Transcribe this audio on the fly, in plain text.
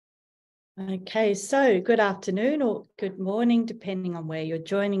Okay, so good afternoon or good morning, depending on where you're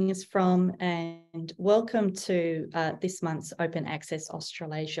joining us from, and welcome to this month's Open Access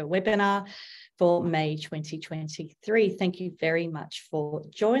Australasia webinar for May 2023. Thank you very much for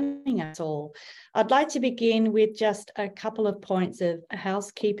joining us all. I'd like to begin with just a couple of points of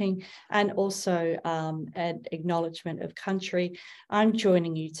housekeeping and also an acknowledgement of country. I'm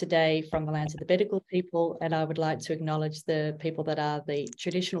joining you today from the lands of the Bickley people, and I would like to acknowledge the people that are the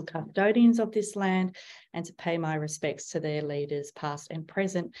traditional custodians of this land and to pay my respects to their leaders past and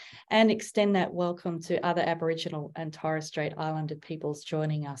present, and extend that welcome to other Aboriginal and Torres Strait Islander peoples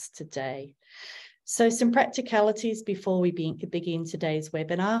joining us today. So some practicalities before we begin today's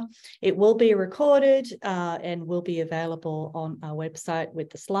webinar. It will be recorded and will be available on our website with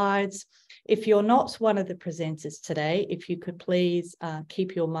the slides. If you're not one of the presenters today, if you could please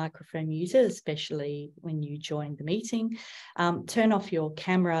keep your microphone muted, especially when you join the meeting. Turn off your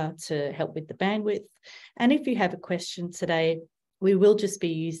camera to help with the bandwidth. And if you have a question today, we will just be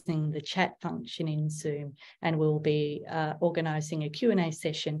using the chat function in Zoom, and we'll be organising a Q&A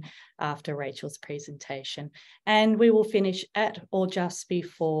session after Rachel's presentation. And we will finish at or just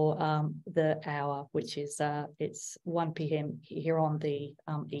before the hour, which is it's 1 p.m. here on the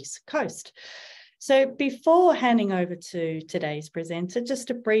East Coast. So before handing over to today's presenter, just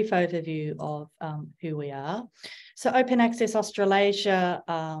a brief overview of who we are. So Open Access Australasia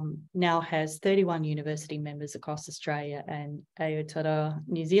now has 31 university members across Australia and Aotearoa,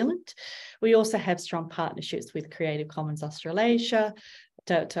 New Zealand. We also have strong partnerships with Creative Commons Australasia,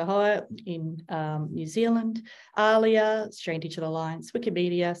 Tahoe in New Zealand, ALIA, Australian Digital Alliance,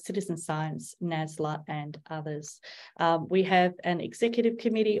 Wikimedia, Citizen Science, NASLA, and others. We have an executive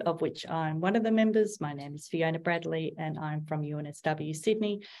committee of which I'm one of the members. My name is Fiona Bradley and I'm from UNSW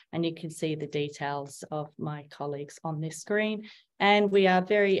Sydney, and you can see the details of my colleagues on this screen. And we are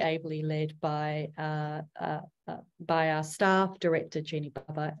very ably led by our staff, Director Jeannie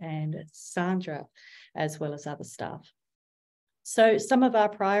Baba and Sandra, as well as other staff. So some of our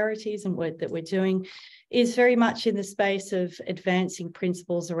priorities and work that we're doing is very much in the space of advancing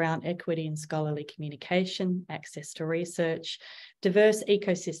principles around equity and scholarly communication, access to research, diverse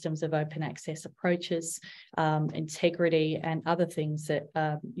ecosystems of open access approaches, integrity, and other things that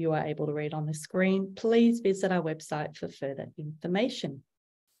you are able to read on the screen. Please visit our website for further information.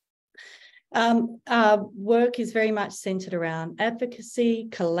 Our work is very much centred around advocacy,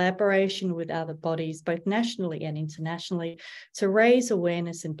 collaboration with other bodies, both nationally and internationally, to raise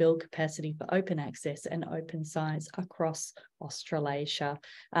awareness and build capacity for open access and open science across Australasia.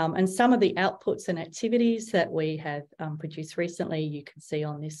 And some of the outputs and activities that we have produced recently, you can see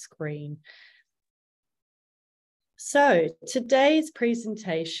on this screen. So today's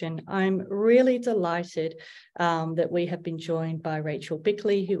presentation, I'm really delighted that we have been joined by Rachel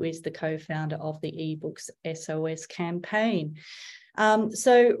Bickley, who is the co-founder of the ebooks SOS campaign.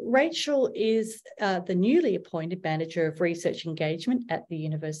 So Rachel is the newly appointed Manager of Research Engagement at the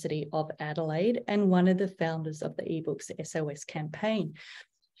University of Adelaide and one of the founders of the ebooks SOS campaign.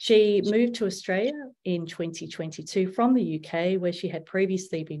 She moved to Australia in 2022 from the UK, where she had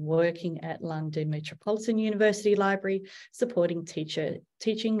previously been working at London Metropolitan University Library, supporting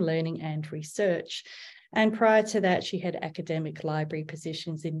teaching, learning and research. And prior to that, she had academic library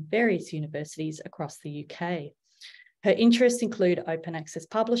positions in various universities across the UK. Her interests include open access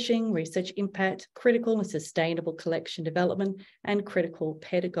publishing, research impact, critical and sustainable collection development, and critical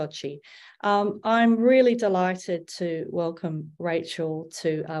pedagogy. I'm really delighted to welcome Rachel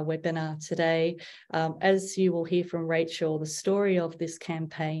to our webinar today. As you will hear from Rachel, the story of this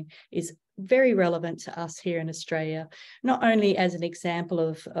campaign is very relevant to us here in Australia, not only as an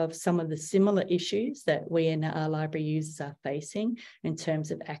example of some of the similar issues that we and our library users are facing in terms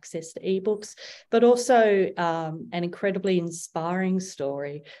of access to ebooks, but also an incredibly inspiring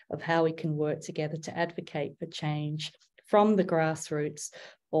story of how we can work together to advocate for change from the grassroots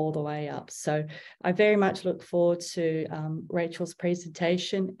all the way up. So I very much look forward to Rachel's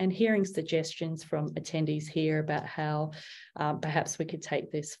presentation and hearing suggestions from attendees here about how perhaps we could take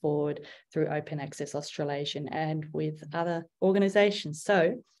this forward through Open Access Australasia and with other organisations.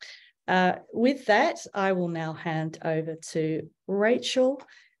 So with that, I will now hand over to Rachel.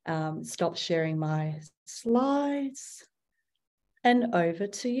 Stop sharing my slides and over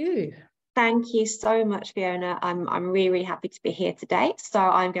to you. Thank you so much, Fiona. I'm really happy to be here today. So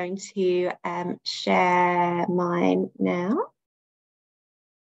I'm going to share mine now.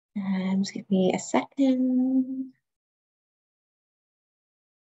 Just give me a second.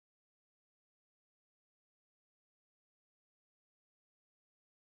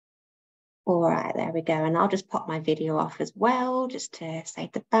 All right, there we go. And I'll just pop my video off as well, just to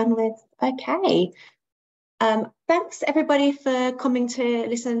save the bandwidth. Okay. Thanks everybody for coming to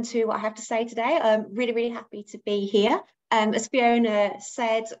listen to what I have to say today. I'm really, really happy to be here. As Fiona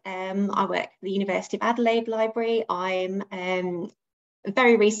said, I work at the University of Adelaide Library. I'm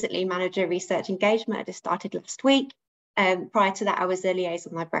very recently manager research engagement. I just started last week. Prior to that, I was a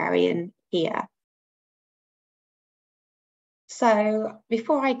liaison librarian here. So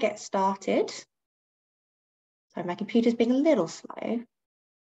before I get started, sorry, my computer's being a little slow.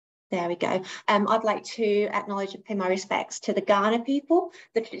 There we go. I'd like to acknowledge and pay my respects to the Kaurna people,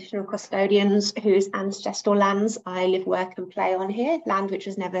 the traditional custodians whose ancestral lands I live, work and play on here, land which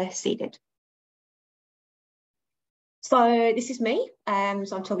was never ceded. So this is me. So I'm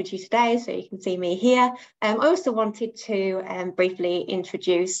talking to you today, so you can see me here. I also wanted to briefly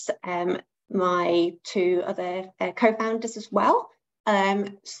introduce my two other co-founders as well.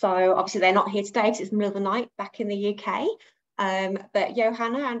 So obviously they're not here today because it's the middle of the night back in the UK. But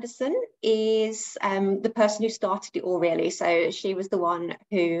Johanna Anderson is the person who started it all, really. So she was the one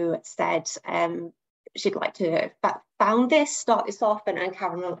who said she'd like to start this off, and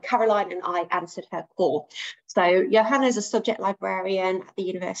Caroline and I answered her call. So Johanna is a subject librarian at the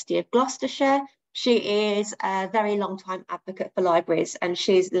University of Gloucestershire. She is a very long time advocate for libraries, and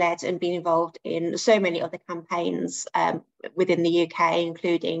she's led and been involved in so many other campaigns within the UK,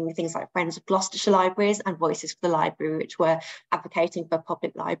 including things like Friends of Gloucestershire Libraries and Voices for the Library, which were advocating for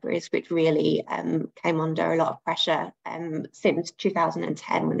public libraries, which really came under a lot of pressure since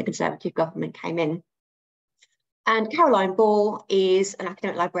 2010 when the Conservative government came in. And Caroline Ball is an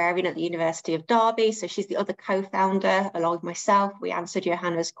academic librarian at the University of Derby. So she's the other co-founder, along with myself. We answered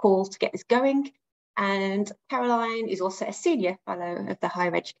Johanna's call to get this going. And Caroline is also a senior fellow of the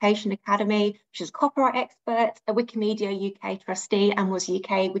Higher Education Academy. She's a copyright expert, a Wikimedia UK trustee, and was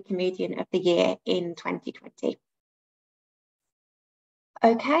UK Wikimedian of the Year in 2020.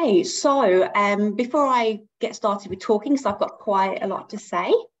 Okay, so before I get started with talking, because I've got quite a lot to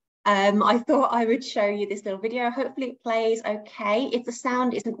say, I thought I would show you this little video. Hopefully it plays okay. If the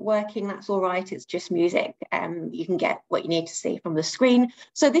sound isn't working, that's all right. It's just music. You can get what you need to see from the screen.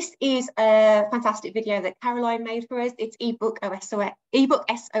 So this is a fantastic video that Caroline made for us. It's ebook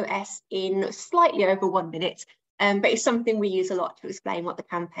SOS in slightly over 1 minute, but it's something we use a lot to explain what the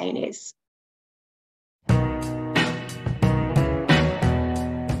campaign is.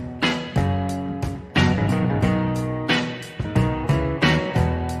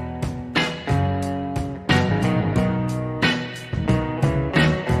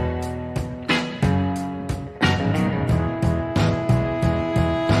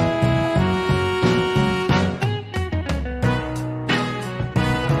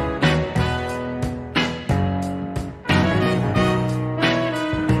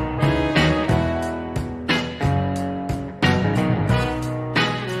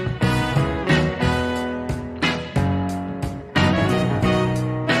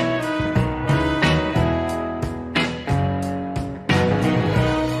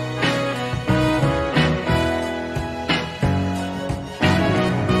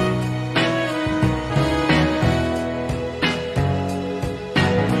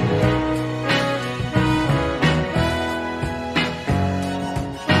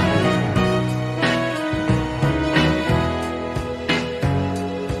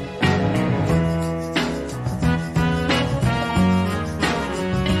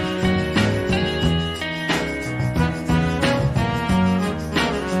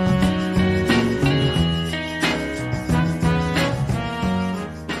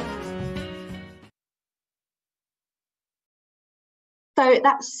 So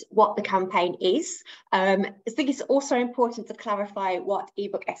that's what the campaign is. I think it's also important to clarify what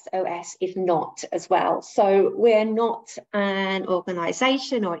ebook SOS is not as well. So we're not an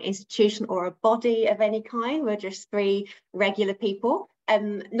organisation or an institution or a body of any kind. We're just three regular people.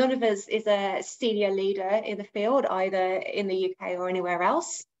 None of us is a senior leader in the field, either in the UK or anywhere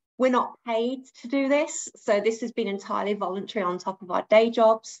else. We're not paid to do this. So this has been entirely voluntary on top of our day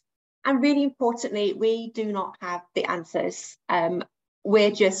jobs. And really importantly, we do not have the answers.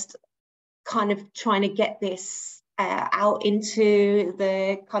 We're just kind of trying to get this out into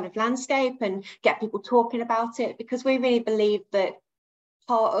the kind of landscape and get people talking about it, because we really believe that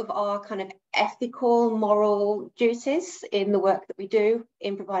part of our kind of ethical, moral duties in the work that we do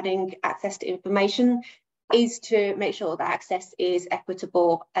in providing access to information is to make sure that access is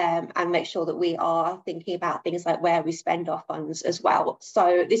equitable and make sure that we are thinking about things like where we spend our funds as well.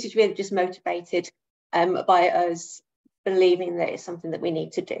 So this is really just motivated by us believing that it's something that we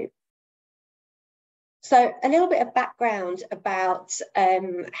need to do. So a little bit of background about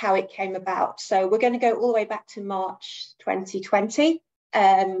how it came about. So we're going to go all the way back to March 2020,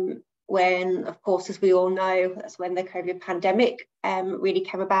 when, of course, as we all know, that's when the COVID pandemic really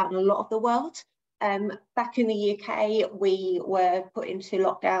came about in a lot of the world. Back in the UK, we were put into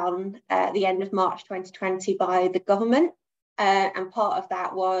lockdown at the end of March 2020 by the government. And part of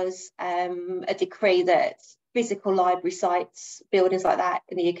that was a decree that physical library sites, buildings like that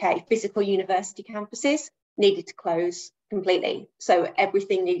in the UK, physical university campuses needed to close completely. So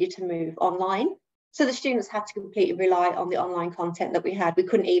everything needed to move online. So the students had to completely rely on the online content that we had. We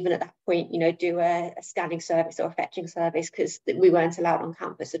couldn't even at that point, do a scanning service or a fetching service because we weren't allowed on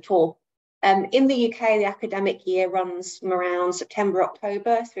campus at all. In the UK, the academic year runs from around September,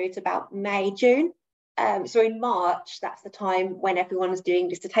 October through to about May, June. So in March, that's the time when everyone was doing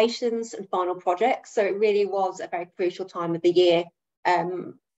dissertations and final projects. So it really was a very crucial time of the year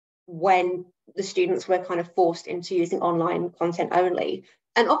when the students were kind of forced into using online content only.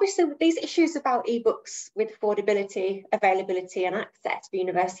 And obviously these issues about ebooks with affordability, availability and access for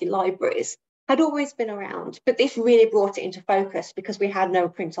university libraries had always been around, but this really brought it into focus because we had no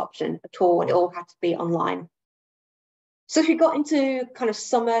print option at all. It all had to be online. So if we got into kind of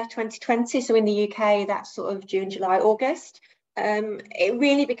summer 2020, so in the UK, that's sort of June, July, August, it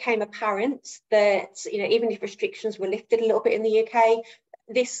really became apparent that, even if restrictions were lifted a little bit in the UK,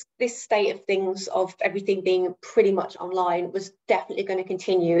 this state of things of everything being pretty much online was definitely going to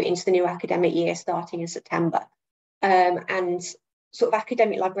continue into the new academic year starting in September. And sort of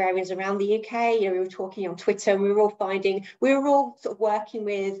academic librarians around the UK, we were talking on Twitter and we were all sort of working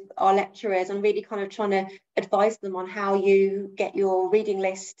with our lecturers and really kind of trying to advise them on how you get your reading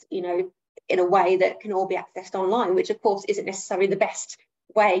list, in a way that can all be accessed online, which of course isn't necessarily the best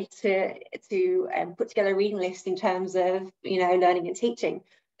way to put together a reading list in terms of, learning and teaching.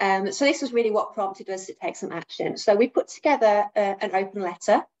 So this was really what prompted us to take some action. So we put together an open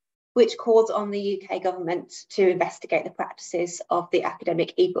letter which calls on the UK government to investigate the practices of the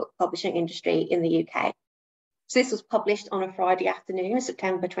academic ebook publishing industry in the UK. So this was published on a Friday afternoon,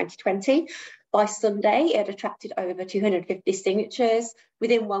 September 2020. By Sunday, it had attracted over 250 signatures.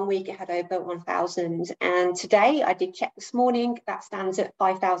 Within 1 week, it had over 1,000. And today, I did check this morning, that stands at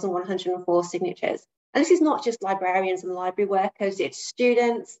 5,104 signatures. And this is not just librarians and library workers, it's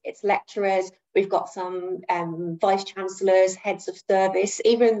students, it's lecturers. We've got some vice chancellors, heads of service,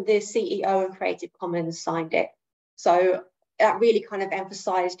 even the CEO of Creative Commons signed it. So that really kind of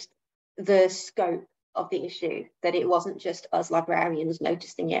emphasised the scope of the issue, that it wasn't just us librarians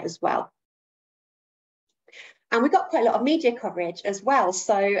noticing it as well. And we got quite a lot of media coverage as well.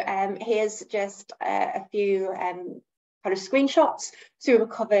 So here's just a few kind of screenshots. So we were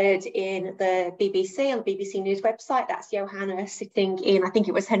covered in the BBC, on the BBC News website. That's Johanna sitting in, I think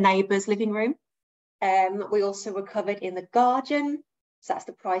it was her neighbour's living room. We also were covered in the Guardian. So that's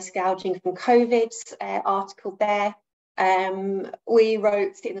the price gouging from COVID article there. We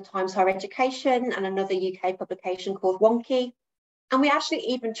wrote in the Times Higher Education and another UK publication called Wonky. And we actually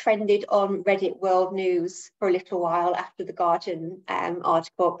even trended on Reddit World News for a little while after the Guardian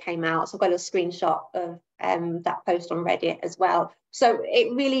article came out. So I've got a screenshot of that post on Reddit as well. So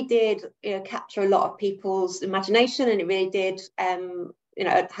it really did capture a lot of people's imagination, and it really did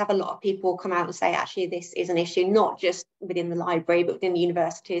have a lot of people come out and say, actually, this is an issue, not just within the library, but within the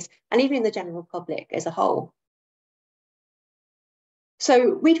universities and even in the general public as a whole.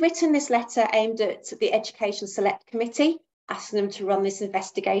 So we'd written this letter aimed at the Education Select Committee, asking them to run this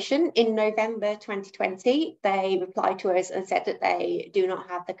investigation. In November 2020, they replied to us and said that they do not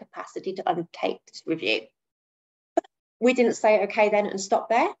have the capacity to undertake this review. We didn't say okay then and stop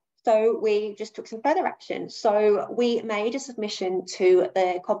there. So we just took some further action. So we made a submission to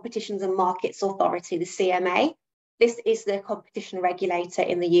the Competitions and Markets Authority, the CMA. This is the competition regulator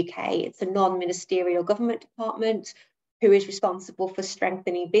in the UK. It's a non-ministerial government department who is responsible for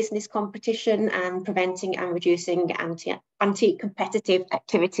strengthening business competition and preventing and reducing anti-competitive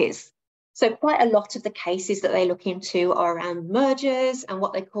activities. So quite a lot of the cases that they look into are around mergers and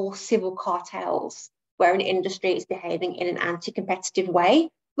what they call civil cartels, where an industry is behaving in an anti-competitive way,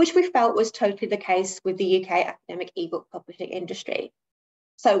 which we felt was totally the case with the UK academic ebook publishing industry.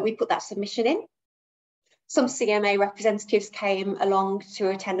 So we put that submission in. Some CMA representatives came along to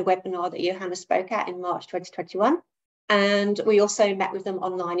attend a webinar that Johanna spoke at in March 2021. And we also met with them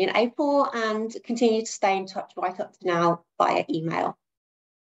online in April and continue to stay in touch right up to now via email.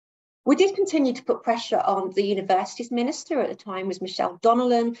 We did continue to put pressure on the university's minister at the time was Michelle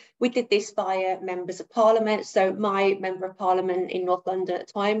Donnellan. We did this via members of parliament. So my member of parliament in North London at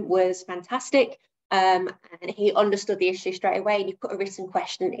the time was fantastic. And he understood the issue straight away, and he put a written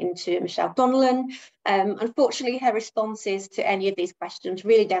question into Michelle Donnellan. Unfortunately, her responses to any of these questions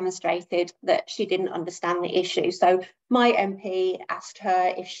really demonstrated that she didn't understand the issue. So my MP asked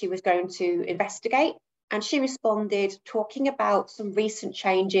her if she was going to investigate, and she responded talking about some recent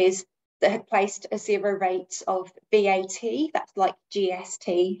changes that had placed a zero rate of VAT, that's like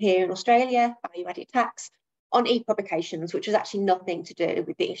GST here in Australia, value added tax, on e-publications, which was actually nothing to do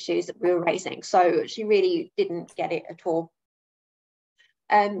with the issues that we were raising. So she really didn't get it at all.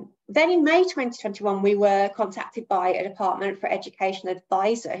 Then in May 2021, we were contacted by a Department for Education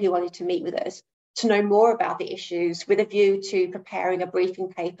advisor who wanted to meet with us to know more about the issues with a view to preparing a briefing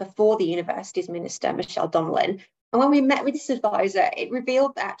paper for the university's minister, Michelle Donnellan. And when we met with this advisor, it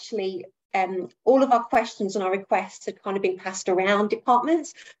revealed that actually all of our questions and our requests had kind of been passed around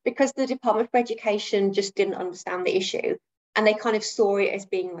departments because the Department for Education just didn't understand the issue. And they kind of saw it as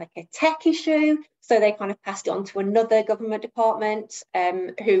being like a tech issue. So they kind of passed it on to another government department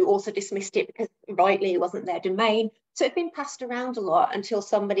who also dismissed it because rightly it wasn't their domain. So it'd been passed around a lot until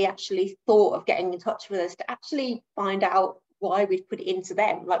somebody actually thought of getting in touch with us to actually find out why we'd put it into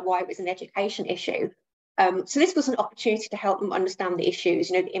them, like why it was an education issue. So this was an opportunity to help them understand the issues,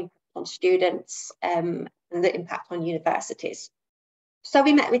 you know, the impact on students and the impact on universities. So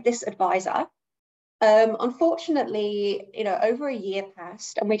we met with this advisor. Unfortunately, you know, over a year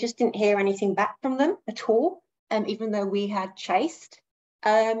passed and we just didn't hear anything back from them at all, even though we had chased.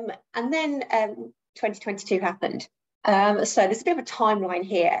 And then 2022 happened. So there's a bit of a timeline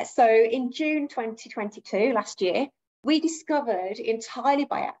here. So in June 2022, last year, we discovered entirely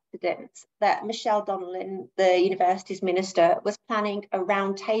by accident that Michelle Donnellan, the university's minister, was planning a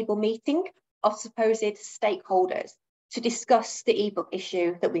roundtable meeting of supposed stakeholders to discuss the ebook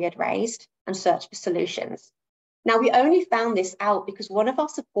issue that we had raised and search for solutions. Now, we only found this out because one of our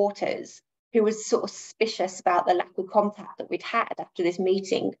supporters, who was sort of suspicious about the lack of contact that we'd had after this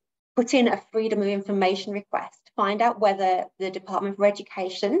meeting, put in a Freedom of Information request to find out whether the Department for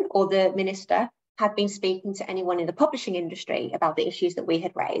Education or the minister had been speaking to anyone in the publishing industry about the issues that we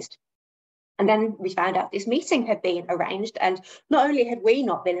had raised. And then we found out this meeting had been arranged, and not only had we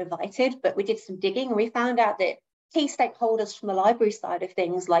not been invited, but we did some digging and we found out that key stakeholders from the library side of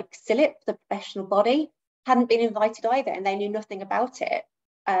things, like CILIP, the professional body, hadn't been invited either, and they knew nothing about it.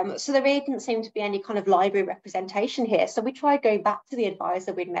 So there really didn't seem to be any kind of library representation here. So we tried going back to the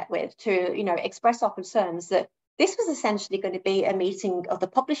advisor we'd met with to, you know, express our concerns that this was essentially going to be a meeting of the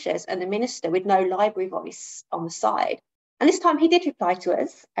publishers and the minister with no library voice on the side. And this time he did reply to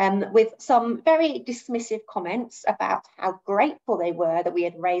us with some very dismissive comments about how grateful they were that we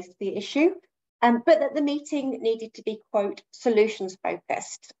had raised the issue, but that the meeting needed to be, quote, solutions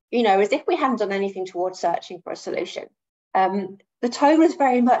focused, you know, as if we hadn't done anything towards searching for a solution. The tone was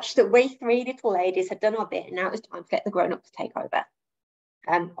very much that we three little ladies had done our bit and now it was time to let the grown-ups take over.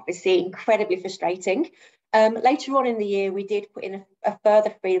 Obviously incredibly frustrating. Later on in the year, we did put in a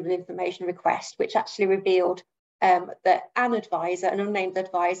further Freedom of Information request, which actually revealed that an advisor, an unnamed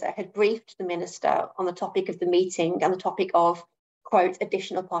advisor, had briefed the minister on the topic of the meeting and the topic of, quote,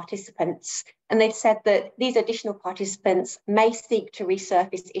 additional participants. And they'd said that these additional participants may seek to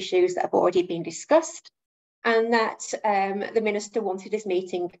resurface issues that have already been discussed, and that the minister wanted his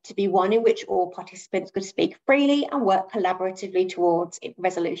meeting to be one in which all participants could speak freely and work collaboratively towards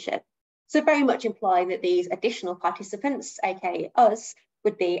resolution. So very much implying that these additional participants, aka us,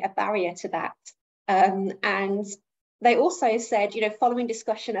 would be a barrier to that. And they also said, you know, following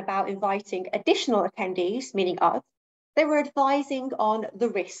discussion about inviting additional attendees, meaning us, they were advising on the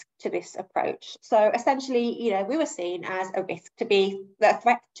risk to this approach. So essentially, you know, we were seen as a risk to be, a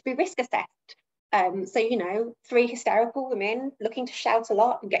threat to be risk assessed. So, you know, three hysterical women looking to shout a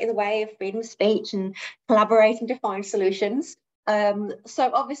lot and get in the way of freedom of speech and collaborating to find solutions.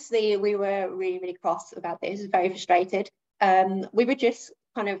 So obviously we were really, really cross about this, very frustrated. We were just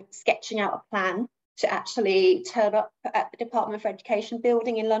kind of sketching out a plan to actually turn up at the Department for Education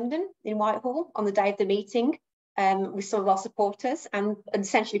building in London, in Whitehall, on the day of the meeting with some of our supporters and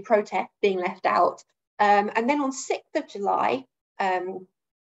essentially protest being left out. And then on 6th of July,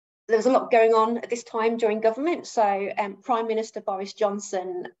 there was a lot going on at this time during government. So Prime Minister Boris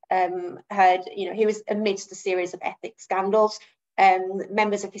Johnson had, you know, he was amidst a series of ethics scandals.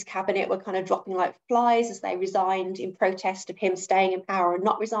 Members of his cabinet were kind of dropping like flies as they resigned in protest of him staying in power and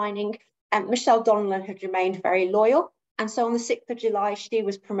not resigning. Michelle Donnellan had remained very loyal. And so on the 6th of July, she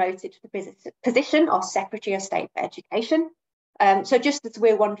was promoted to the position of Secretary of State for Education. So just as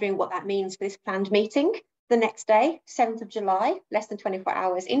we're wondering what that means for this planned meeting, the next day, 7th of July, less than 24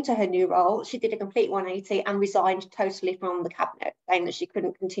 hours into her new role, she did a complete 180 and resigned totally from the cabinet, saying that she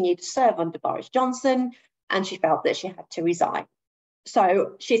couldn't continue to serve under Boris Johnson and she felt that she had to resign.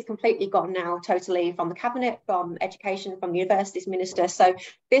 So she's completely gone now totally from the cabinet, from education, from the universities minister. So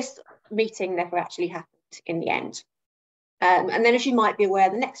this meeting never actually happened in the end. And then, as you might be aware,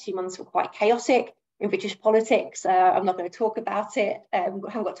 the next few months were quite chaotic in British politics. I'm not going to talk about it. I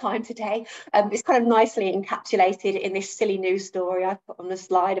haven't got time today. It's kind of nicely encapsulated in this silly news story I put on the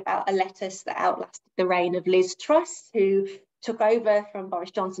slide about a lettuce that outlasted the reign of Liz Truss, who took over from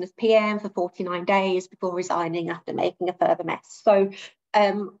Boris Johnson as PM for 49 days before resigning after making a further mess. So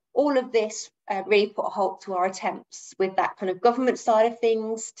all of this really put a halt to our attempts with that kind of government side of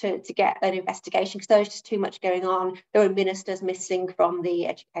things to get an investigation, because there was just too much going on. There were ministers missing from the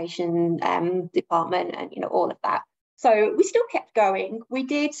education department and, you know, all of that. So we still kept going. We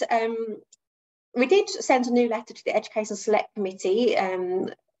did send a new letter to the Education Select Committee.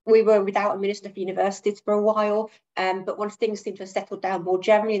 We were without a Minister for Universities for a while, but once things seemed to have settled down more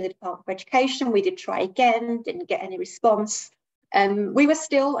generally in the Department of Education, we did try again, didn't get any response. We were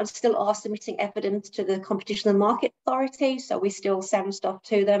still and still are submitting evidence to the Competition and Market Authority, so we still send stuff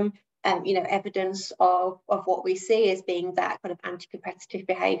to them, you know, evidence of what we see as being that kind of anti-competitive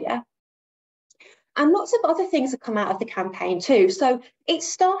behaviour. And lots of other things have come out of the campaign too. So it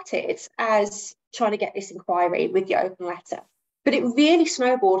started as trying to get this inquiry with the open letter, but it really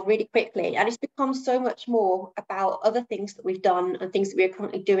snowballed really quickly, and it's become so much more about other things that we've done and things that we're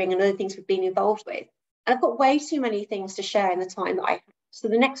currently doing and other things we've been involved with. And I've got way too many things to share in the time that I have. So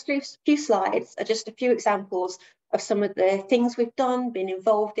the next few slides are just a few examples of some of the things we've done, been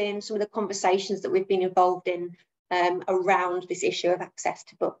involved in, some of the conversations that we've been involved in around this issue of access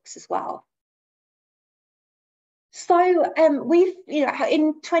to books as well. So we've, you know,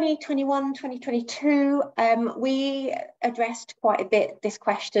 in 2021, 2022, we addressed quite a bit this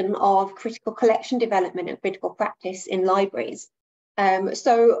question of critical collection development and critical practice in libraries.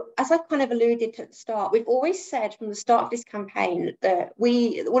 So as I kind of alluded to at the start, we've always said from the start of this campaign that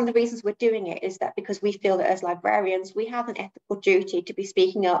one of the reasons we're doing it is that because we feel that as librarians, we have an ethical duty to be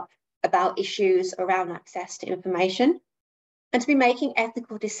speaking up about issues around access to information, and to be making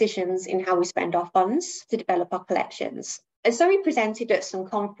ethical decisions in how we spend our funds to develop our collections. And so we presented at some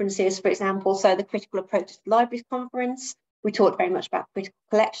conferences, for example, so the Critical Approach to Libraries Conference, we talked very much about critical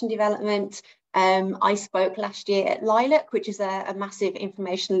collection development. I spoke last year at Lilac, which is a massive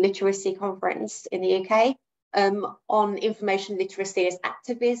information literacy conference in the UK, on information literacy as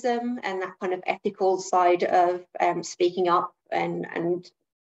activism and that kind of ethical side of speaking up and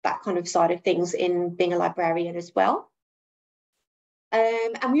that kind of side of things in being a librarian as well.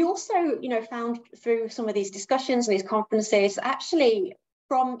 And we also, you know, found through some of these discussions and these conferences, actually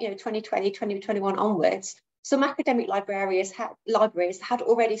from, you know, 2020, 2021 onwards, some academic libraries had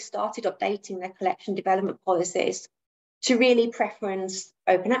already started updating their collection development policies to really preference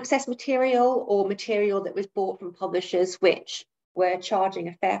open access material or material that was bought from publishers which were charging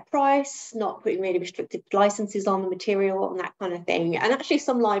a fair price, not putting really restricted licenses on the material and that kind of thing. And actually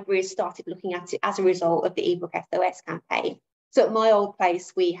some libraries started looking at it as a result of the ebook SOS campaign. So at my old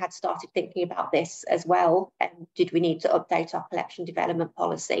place, we had started thinking about this as well. Did we need to update our collection development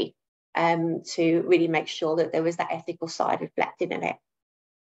policy to really make sure that there was that ethical side reflected in it?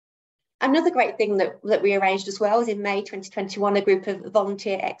 Another great thing that we arranged as well is in May 2021, a group of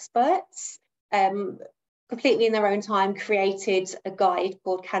volunteer experts, completely in their own time, created a guide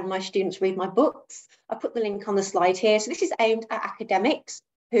called Can My Students Read My Books? I put the link on the slide here. So this is aimed at academics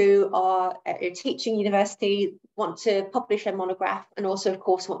who are teaching university, want to publish a monograph, and also, of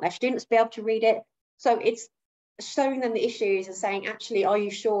course, want their students to be able to read it. So it's showing them the issues and saying, actually, are you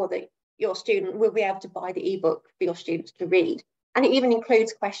sure that your student will be able to buy the ebook for your students to read? And it even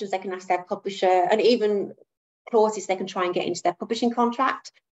includes questions they can ask their publisher and even clauses they can try and get into their publishing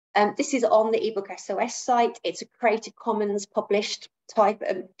contract. This is on the ebook SOS site. It's a Creative Commons published type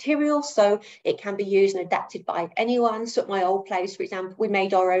of material, so it can be used and adapted by anyone. So at my old place, for example, we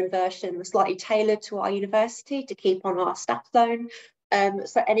made our own version slightly tailored to our university to keep on our staff zone.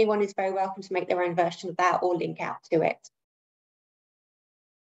 So anyone is very welcome to make their own version of that or link out to it.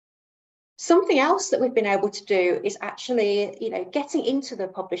 Something else that we've been able to do is actually, you know, getting into the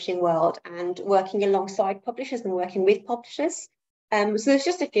publishing world and working alongside publishers and working with publishers. So there's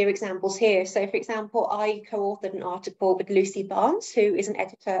just a few examples here. So for example, I co-authored an article with Lucy Barnes, who is an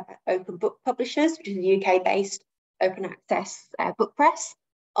editor at Open Book Publishers, which is a UK-based open access book press,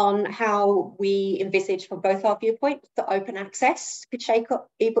 on how we envisage from both our viewpoints that open access could shake up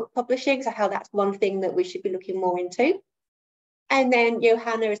ebook publishing, so how that's one thing that we should be looking more into. And then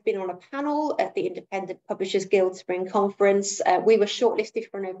Johanna has been on a panel at the Independent Publishers Guild Spring Conference. We were shortlisted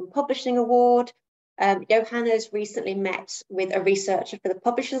for an Open Publishing Award. Johanna's recently met with a researcher for the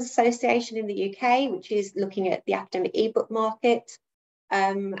Publishers Association in the UK, which is looking at the academic ebook market.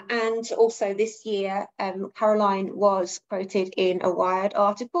 And also this year, Caroline was quoted in a Wired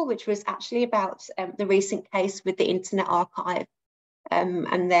article, which was actually about the recent case with the Internet Archive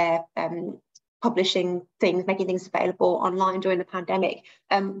and their publishing things, making things available online during the pandemic.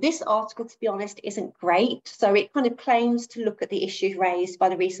 This article, to be honest, isn't great. So it kind of claims to look at the issues raised by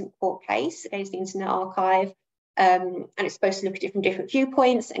the recent court case against the Internet Archive. And it's supposed to look at different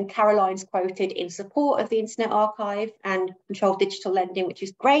viewpoints. And Caroline's quoted in support of the Internet Archive and controlled digital lending, which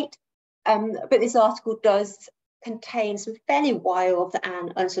is great. But this article does contain some fairly wild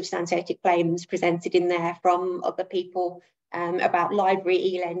and unsubstantiated claims presented in there from other people about library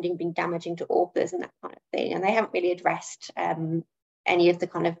e-lending being damaging to authors and that kind of thing. And they haven't really addressed any of the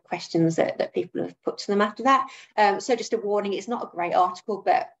kind of questions that people have put to them after that. So just a warning, it's not a great article,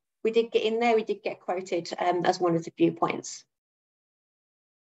 but we did get in there, we did get quoted as one of the viewpoints.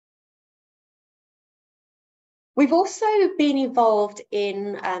 We've also been involved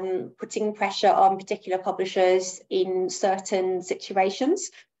in putting pressure on particular publishers in certain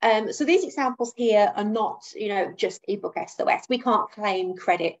situations. So these examples here are not, just ebook SOS. We can't claim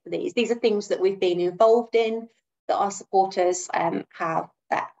credit for these. These are things that we've been involved in, that our supporters have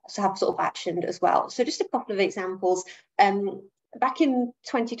sort of actioned as well. So just a couple of examples. Back in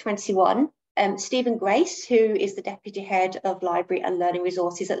 2021, Stephen Grace, who is the Deputy Head of Library and Learning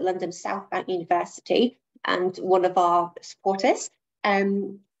Resources at London South Bank University and one of our supporters,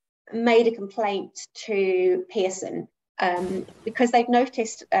 made a complaint to Pearson because they've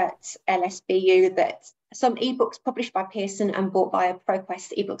noticed at LSBU that some ebooks published by Pearson and bought via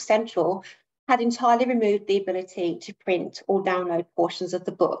ProQuest eBook Central had entirely removed the ability to print or download portions of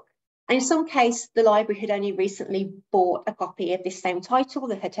the book. And in some case, the library had only recently bought a copy of this same title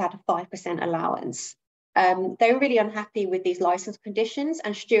that had had a 5% allowance. They were really unhappy with these license conditions,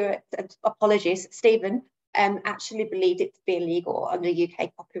 and Stephen actually believed it to be illegal under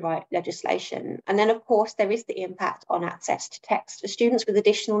UK copyright legislation. And then, of course, there is the impact on access to text for students with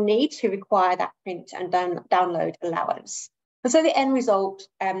additional needs who require that print and download allowance. And so the end result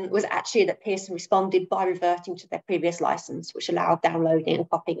was actually that Pearson responded by reverting to their previous license, which allowed downloading and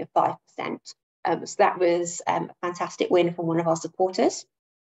copying of 5%. So that was a fantastic win from one of our supporters.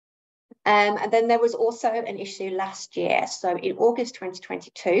 And then there was also an issue last year. So in August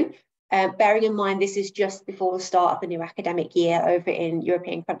 2022, bearing in mind this is just before the start of the new academic year over in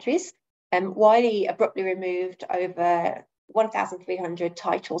European countries, Wiley abruptly removed over 1,300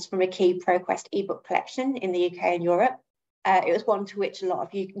 titles from a key ProQuest ebook collection in the UK and Europe. It was one to which a lot of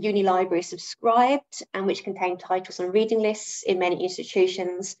uni libraries subscribed and which contained titles on reading lists in many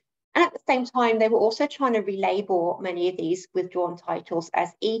institutions. And at the same time, they were also trying to relabel many of these withdrawn titles as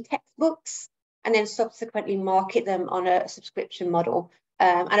e-textbooks and then subsequently market them on a subscription model.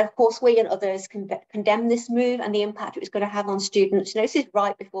 And of course, we and others condemn this move and the impact it was going to have on students. This is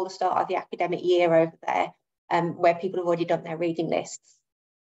right before the start of the academic year over there, where people have already done their reading lists.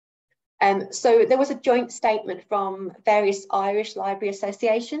 So there was a joint statement from various Irish library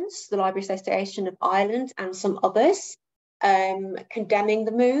associations, the Library Association of Ireland and some others, condemning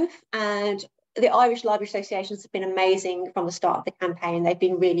the move. And the Irish library associations have been amazing from the start of the campaign. They've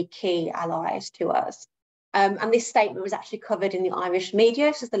been really key allies to us. And this statement was actually covered in the Irish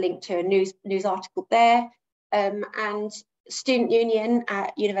media. So there's the link to a news article there. And Student Union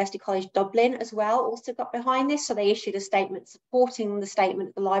at University College Dublin as well also got behind this. So they issued a statement supporting the statement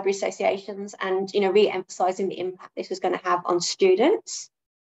of the library associations and, re-emphasising the impact this was going to have on students.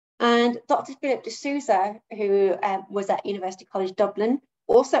 And Dr. Philip de Souza, who was at University College Dublin,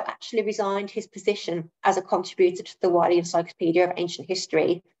 also actually resigned his position as a contributor to the Wiley Encyclopedia of Ancient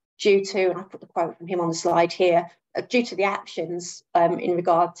History due to, and I put the quote from him on the slide here, due to the actions in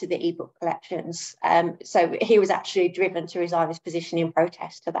regard to the ebook collections. So he was actually driven to resign his position in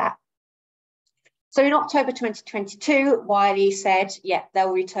protest to that. So in October 2022, Wiley said,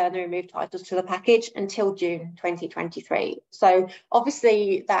 they'll return the removed titles to the package until June 2023. So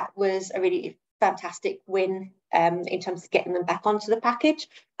obviously that was a really fantastic win in terms of getting them back onto the package.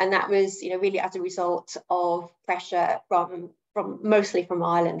 And that was, really as a result of pressure from mostly from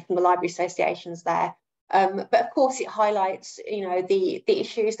Ireland, from the library associations there. But of course, it highlights, the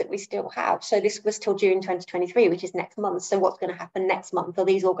issues that we still have. So this was till June 2023, which is next month. So what's going to happen next month? Are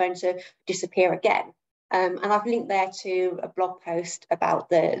these all going to disappear again? And I've linked there to a blog post about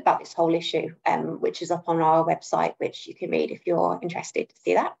this whole issue, which is up on our website, which you can read if you're interested to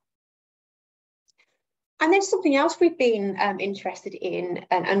see that. And then something else we've been interested in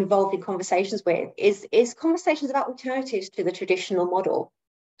and involved in conversations with is conversations about alternatives to the traditional model.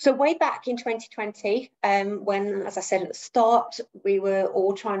 So way back in 2020, when, as I said at the start, we were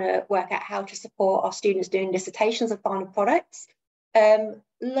all trying to work out how to support our students doing dissertations and final products,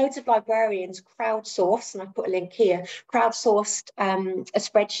 loads of librarians crowdsourced, and I put a link here, crowdsourced a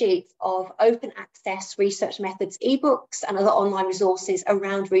spreadsheet of open access research methods, ebooks and other online resources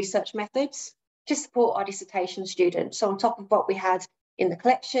around research methods to support our dissertation students. So on top of what we had in the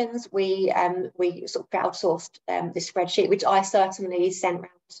collections, we sort of crowdsourced this spreadsheet, which I certainly sent around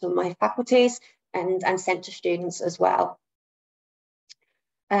to some of my faculties and sent to students as well.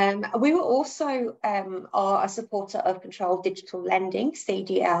 We were also a supporter of controlled digital lending,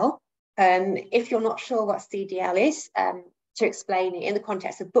 CDL. If you're not sure what CDL is, to explain it in the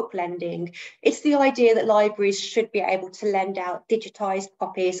context of book lending, it's the idea that libraries should be able to lend out digitised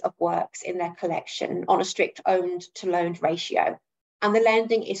copies of works in their collection on a strict owned to loaned ratio. And the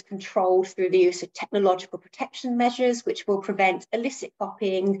lending is controlled through the use of technological protection measures, which will prevent illicit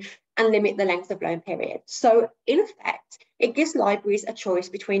copying and limit the length of loan periods. So in effect, it gives libraries a choice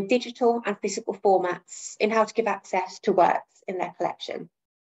between digital and physical formats in how to give access to works in their collection.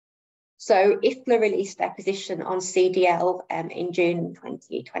 So IFLA released their position on CDL in June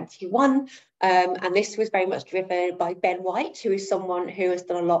 2021, and this was very much driven by Ben White, who is someone who has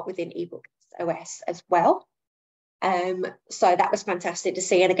done a lot within ebooks OS as well. So that was fantastic to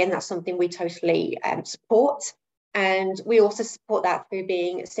see, and again, that's something we totally support. And we also support that through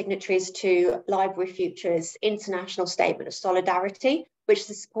being signatories to Library Future's International Statement of Solidarity, which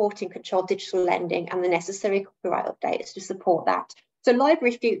is supporting controlled digital lending and the necessary copyright updates to support that. So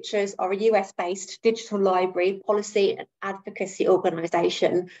Library Futures are a US-based digital library policy and advocacy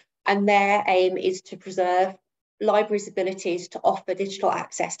organisation, and their aim is to preserve libraries' abilities to offer digital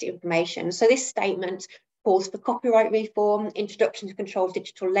access to information. So this statement calls for copyright reform, introduction to controlled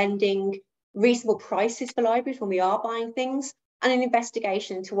digital lending, reasonable prices for libraries when we are buying things, and an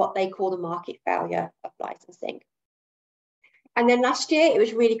investigation into what they call the market failure of licensing. And then last year, it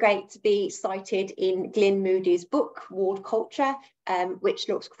was really great to be cited in Glyn Moody's book, Walled Culture, which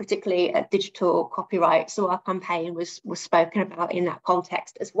looks critically at digital copyright. So our campaign was spoken about in that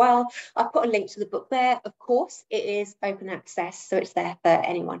context as well. I've put a link to the book there. Of course, it is open access, so it's there for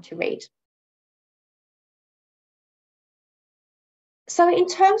anyone to read. So in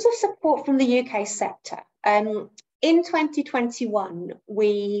terms of support from the UK sector, in 2021,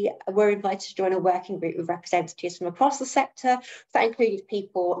 we were invited to join a working group with representatives from across the sector. That included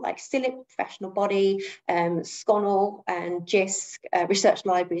people like CILIP, Professional Body, SCONAL and JISC, Research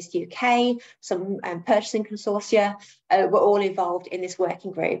Libraries UK, some purchasing consortia were all involved in this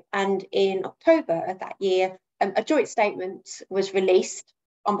working group. And in October of that year, a joint statement was released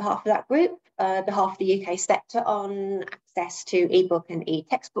on behalf of that group, behalf of the UK sector, on access to ebook and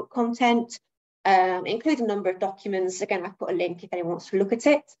e-textbook content, includes a number of documents. Again, I've put a link if anyone wants to look at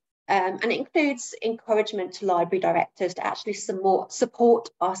it. And it includes encouragement to library directors to actually support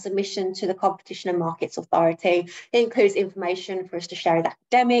our submission to the Competition and Markets Authority. It includes information for us to share with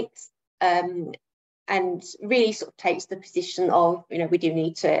academics, and really sort of takes the position of, you know, we do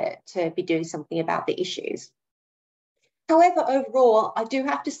need to be doing something about the issues. However, overall, I do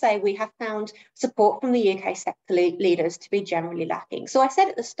have to say we have found support from the UK sector leaders to be generally lacking. So I said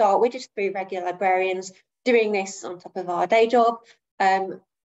at the start, we're just 3 regular librarians doing this on top of our day job.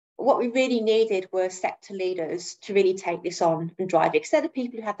 What we really needed were sector leaders to really take this on and drive it, because they're the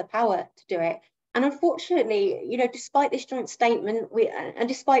people who have the power to do it. And unfortunately, you know, despite this joint statement and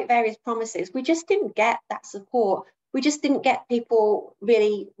despite various promises, we just didn't get that support. We just didn't get people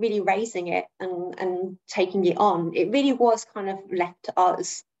really raising it and taking it on. It really was kind of left to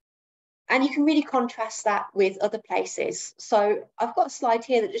us. And you can really contrast that with other places. So I've got a slide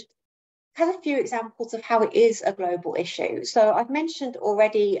here that just has a few examples of how it is a global issue. So I've mentioned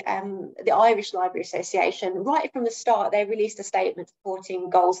already the Irish Library Association. Right from the start, they released a statement supporting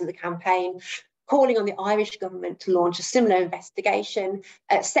goals of the campaign, calling on the Irish government to launch a similar investigation.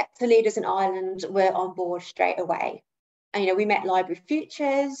 Sector leaders in Ireland were on board straight away. And, you know, we met Library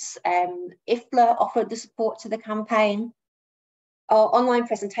Futures, IFLA offered the support to the campaign. Our online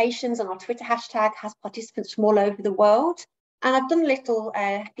presentations on our Twitter hashtag has participants from all over the world. And I've done a little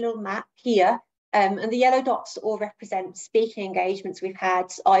map here, and the yellow dots all represent speaking engagements we've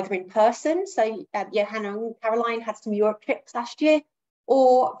had either in person. So Johanna and Caroline had some Europe trips last year,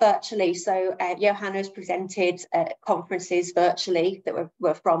 or virtually. So Johanna's presented at conferences virtually that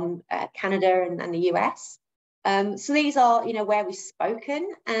were from Canada and the US. So these are, you know, where we've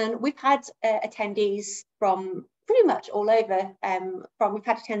spoken, and we've had attendees from pretty much all over. We've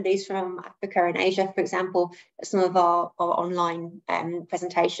had attendees from Africa and Asia, for example, at some of our online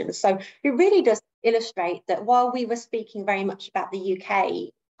presentations. So it really does illustrate that while we were speaking very much about the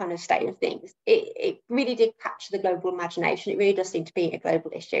UK kind of state of things, it really did capture the global imagination. It really does seem to be a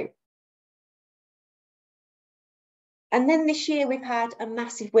global issue. And then this year we've had a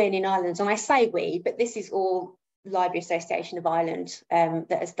massive win in Ireland. And I say we, but this is all Library Association of Ireland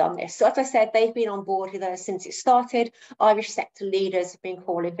that has done this. So as I said, they've been on board with us since it started. Irish sector leaders have been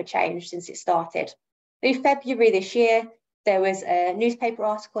calling for change since it started. In February this year, there was a newspaper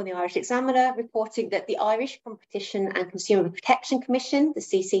article in the Irish Examiner reporting that the Irish Competition and Consumer Protection Commission, the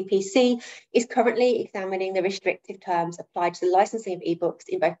CCPC, is currently examining the restrictive terms applied to the licensing of ebooks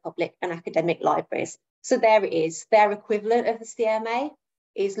in both public and academic libraries. So there it is, their equivalent of the CMA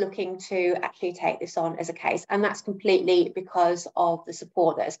is looking to actually take this on as a case. And that's completely because of the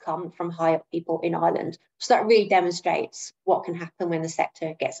support that has come from high up people in Ireland. So that really demonstrates what can happen when the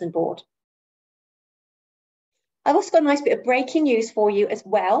sector gets on board. I've also got a nice bit of breaking news for you as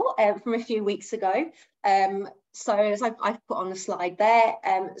well from a few weeks ago. So as I've put on the slide there,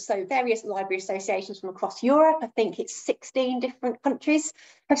 so various library associations from across Europe, I think it's 16 different countries,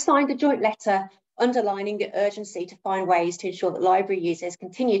 have signed a joint letter underlining the urgency to find ways to ensure that library users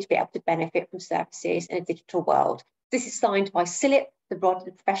continue to be able to benefit from services in a digital world. This is signed by CILIP, the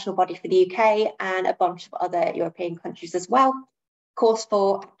professional body for the UK, and a bunch of other European countries as well. Calls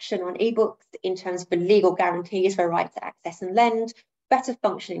for action on ebooks in terms of the legal guarantees for right to access and lend, better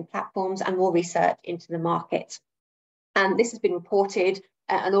functioning platforms, and more research into the market. And this has been reported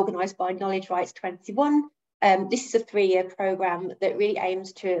and organised by Knowledge Rights 21. This is a 3-year programme that really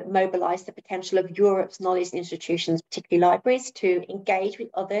aims to mobilise the potential of Europe's knowledge institutions, particularly libraries, to engage with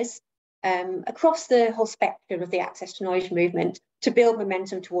others across the whole spectrum of the access to knowledge movement to build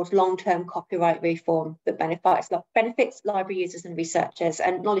momentum towards long-term copyright reform that benefits library users and researchers.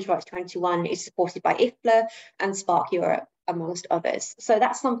 And Knowledge Rights 21 is supported by IFLA and Spark Europe, amongst others. So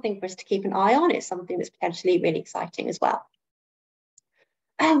that's something for us to keep an eye on. It's something that's potentially really exciting as well.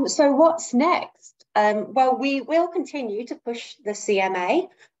 So what's next? Well, we will continue to push the CMA.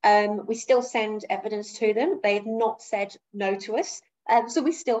 We still send evidence to them. They have not said no to us. So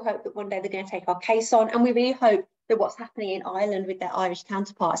we still hope that one day they're going to take our case on, and we really hope that what's happening in Ireland with their Irish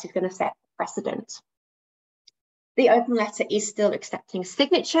counterparts is going to set precedent. The open letter is still accepting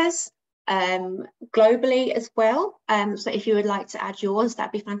signatures globally as well. So if you would like to add yours,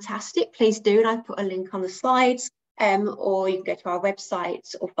 that'd be fantastic. Please do, and I've put a link on the slides. Or you can go to our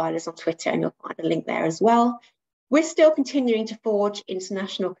website or find us on Twitter and you'll find a link there as well. We're still continuing to forge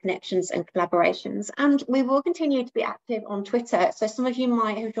international connections and collaborations, and we will continue to be active on Twitter. So some of you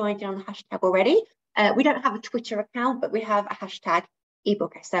might have joined in on the hashtag already. We don't have a Twitter account, but we have a hashtag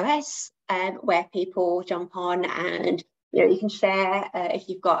ebooksos where people jump on and you can share if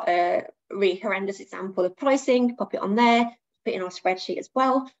you've got a really horrendous example of pricing, pop it on there, put it in our spreadsheet as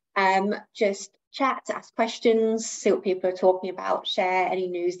well. Just chat, ask questions, see what people are talking about, share any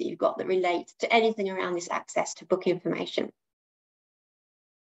news that you've got that relates to anything around this access to book information.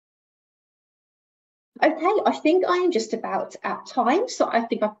 Okay, I think I am just about at time, so I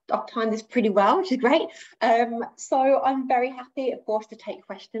think I've timed this pretty well, which is great. So I'm very happy, of course, to take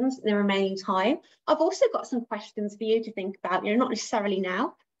questions in the remaining time. I've also got some questions for you to think about, not necessarily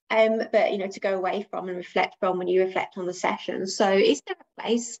now, but to go away from and reflect from when you reflect on the session. So is there a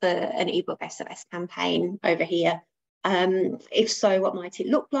place for an ebook SOS campaign over here? If so, what might it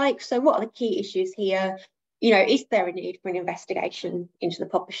look like? So what are the key issues here? Is there a need for an investigation into the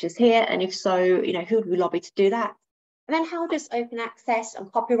publishers here? And if so, who would we lobby to do that? And then how does open access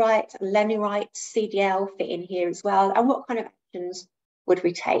and copyright and lending rights, CDL fit in here as well? And what kind of actions would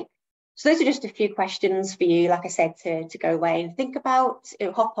we take? So those are just a few questions for you, like I said, to go away and think about.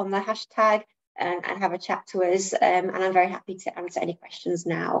 Hop on the hashtag and have a chat to us. And I'm very happy to answer any questions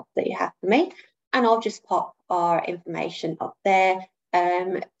now that you have for me. And I'll just pop our information up there.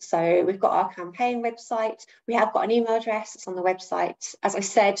 So we've got our campaign website. We have got an email address. It's on the website. As I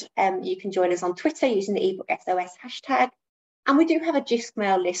said, you can join us on Twitter using the ebook SOS hashtag. And we do have a GISC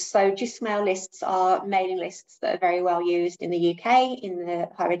mail list. So GISC mail lists are mailing lists that are very well used in the UK, in the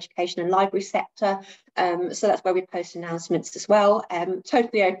higher education and library sector. So that's where we post announcements as well.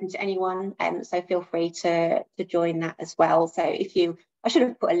 Totally open to anyone. So feel free to join that as well. So I should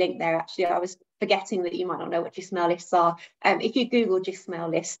have put a link there actually. I was forgetting that you might not know what GISC mail lists are. If you Google GISC mail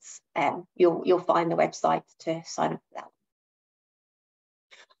lists, you'll find the website to sign up for that.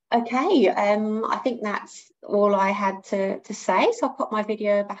 Okay, I think that's all I had to say. So I'll put my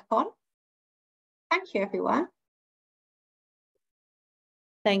video back on. Thank you, everyone.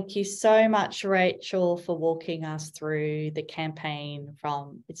 Thank you so much, Rachel, for walking us through the campaign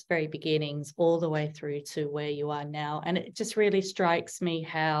from its very beginnings all the way through to where you are now. And it just really strikes me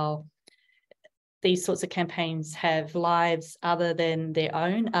how these sorts of campaigns have lives other than their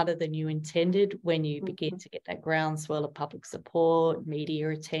own, other than you intended, when you begin to get that groundswell of public support, media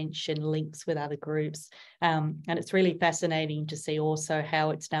attention, links with other groups. And it's really fascinating to see also how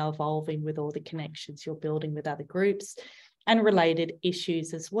it's now evolving with all the connections you're building with other groups and related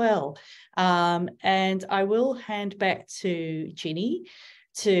issues as well. And I will hand back to Ginny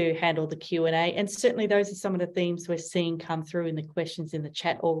to handle the Q&A. And certainly those are some of the themes we're seeing come through in the questions in the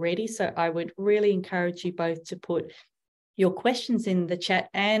chat already. So I would really encourage you both to put your questions in the chat,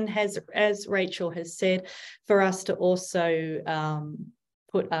 and as Rachel has said, for us to also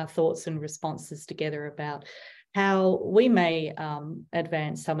put our thoughts and responses together about how we may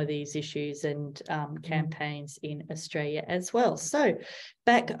advance some of these issues and campaigns in Australia as well. So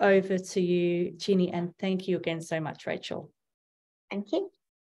back over to you, Ginny, and thank you again so much, Rachel. Thank you.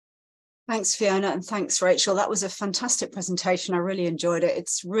 Thanks, Fiona, and thanks, Rachel. That was a fantastic presentation. I really enjoyed it.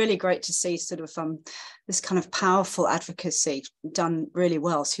 It's really great to see sort of this kind of powerful advocacy done really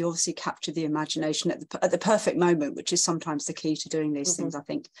well. So you obviously captured the imagination at the perfect moment, which is sometimes the key to doing these things, I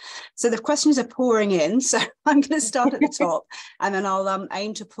think. So the questions are pouring in. So I'm going to start at the top, and then I'll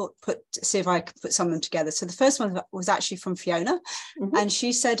aim to see if I can put some of them together. So the first one was actually from Fiona, and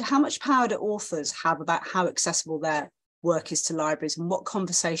she said, how much power do authors have about how accessible their work is to libraries, and what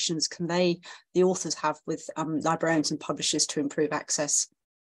conversations can the authors have with librarians and publishers to improve access?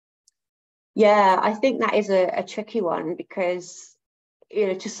 Yeah, I think that is a tricky one, because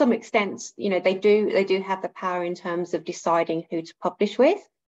to some extent they do have the power in terms of deciding who to publish with,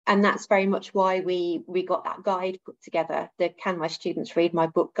 and that's very much why we got that guide put together, the Can My Students Read My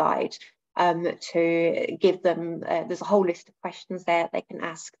Book guide, to give them there's a whole list of questions there they can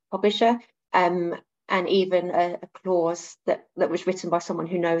ask the publisher, and even a clause that was written by someone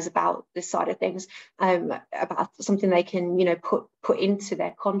who knows about this side of things, about something they can put into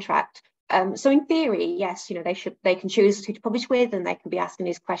their contract. So in theory, yes, they can choose who to publish with, and they can be asking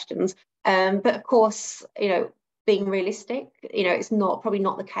these questions. But of course, being realistic, it's probably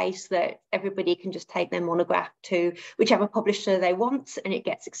not the case that everybody can just take their monograph to whichever publisher they want and it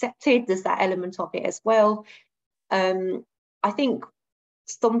gets accepted. There's that element of it as well. I think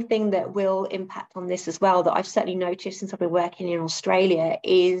something that will impact on this as well, that I've certainly noticed since I've been working in Australia,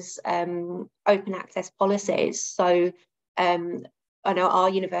 is open access policies. So I know our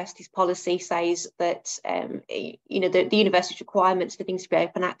university's policy says that the university's requirements for things to be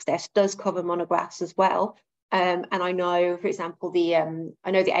open access does cover monographs as well. And I know, for example, the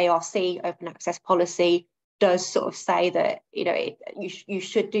ARC open access policy does sort of say that you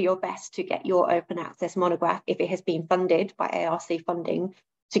should do your best to get your open access monograph, if it has been funded by ARC funding,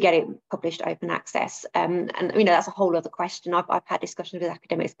 to get it published open access. And that's a whole other question. I've had discussions with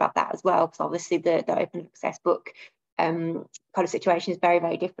academics about that as well, because obviously the open access book kind of situation is very,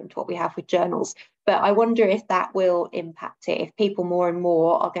 very different to what we have with journals. But I wonder if that will impact it, if people more and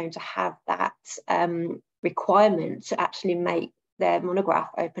more are going to have that requirement to actually make their monograph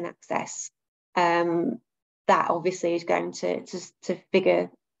open access. That obviously is going to figure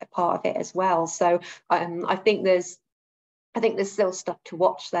a part of it as well. So I think there's still stuff to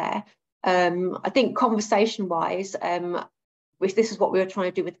watch there. I think conversation-wise, which this is what we were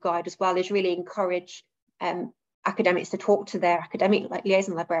trying to do with Guide as well, is really encourage academics to talk to their academic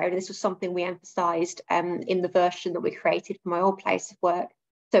liaison librarian. This was something we emphasised in the version that we created for my old place of work.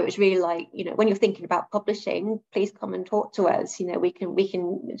 So it's really like, when you're thinking about publishing, please come and talk to us. We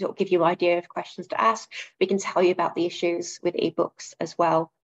can sort of give you an idea of questions to ask. We can tell you about the issues with ebooks as well.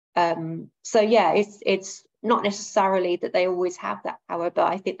 So yeah, it's not necessarily that they always have that power,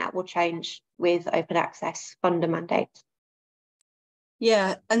 but I think that will change with open access funder mandates.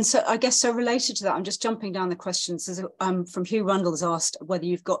 Yeah, and so I guess so related to that, I'm just jumping down the questions. From Hugh Rundle's asked whether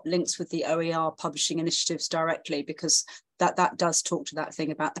you've got links with the OER publishing initiatives directly, because that does talk to that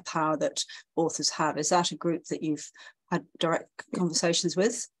thing about the power that authors have. Is that a group that you've had direct conversations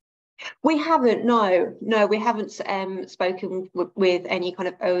with? We haven't, no, we haven't spoken with any kind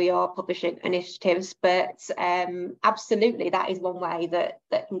of OER publishing initiatives, but absolutely, that is one way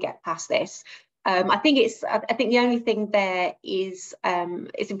that can get past this. I think the only thing there is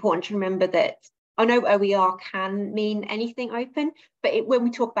it's important to remember that I know OER can mean anything open, but when we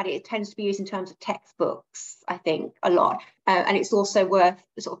talk about it, it tends to be used in terms of textbooks, I think, a lot. And it's also worth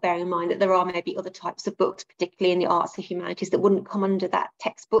sort of bearing in mind that there are maybe other types of books, particularly in the arts and humanities, that wouldn't come under that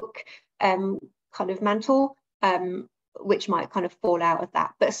textbook kind of mantle, which might kind of fall out of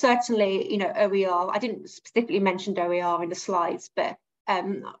that. But certainly, OER, I didn't specifically mention OER in the slides, but I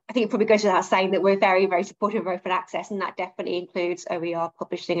think it probably goes without saying that we're very, very supportive of open access, and that definitely includes OER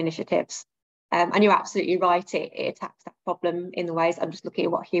publishing initiatives. And you're absolutely right, it attacks that problem in the ways. I'm just looking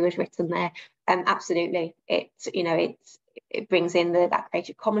at what Hugh has written there. Absolutely, it brings in that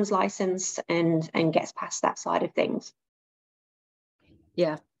Creative Commons license and gets past that side of things.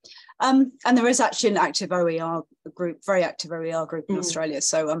 Yeah. And there is actually an active OER group, very active OER group in Australia.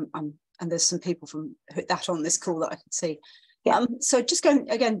 So and there's some people from that on this call that I can see. Yeah. So just going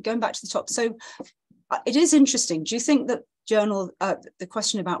back to the top. So it is interesting. Do you think that the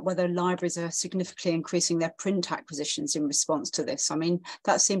question about whether libraries are significantly increasing their print acquisitions in response to this? I mean,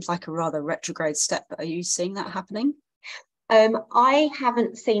 that seems like a rather retrograde step, but are you seeing that happening? I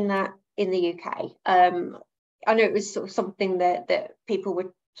haven't seen that in the UK. I know it was sort of something that people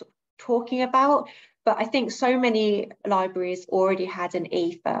were sort of talking about, but I think so many libraries already had an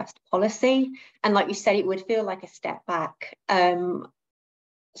e-first policy, and like you said, it would feel like a step back.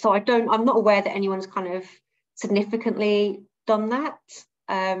 So I'm not aware that anyone's kind of significantly done that.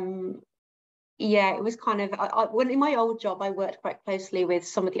 Yeah, it was kind of, when in my old job, I worked quite closely with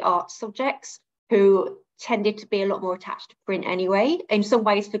some of the arts subjects who tended to be a lot more attached to print anyway, in some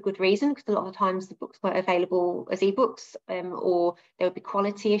ways for good reason, because a lot of the times the books weren't available as ebooks, or there would be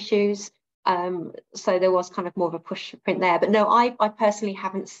quality issues. So there was kind of more of a push for print there. But no, I personally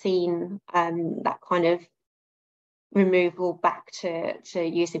haven't seen that kind of removal back to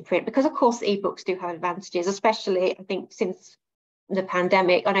using print, because of course ebooks do have advantages, especially I think since the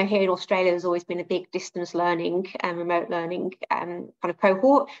pandemic. I know here in Australia there's always been a big distance learning and remote learning kind of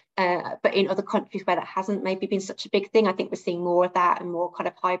cohort, but in other countries where that hasn't maybe been such a big thing, I think we're seeing more of that and more kind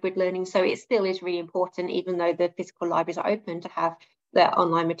of hybrid learning. So it still is really important, even though the physical libraries are open, to have the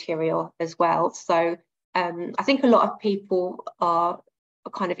online material as well. So I think a lot of people are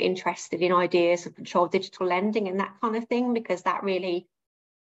kind of interested in ideas of controlled digital lending and that kind of thing, because that really,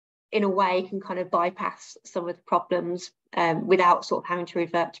 in a way, can kind of bypass some of the problems without sort of having to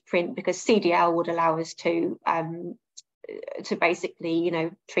revert to print, because CDL would allow us to basically, you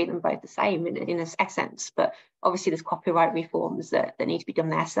know, treat them both the same in a sense. But obviously there's copyright reforms that need to be done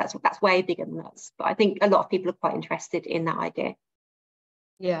there, so that's way bigger than us. But I think a lot of people are quite interested in that idea.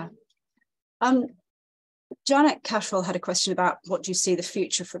 Yeah. Janet Cashwell had a question about what do you see the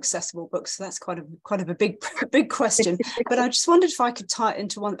future for accessible books. So that's quite a big question. But I just wondered if I could tie it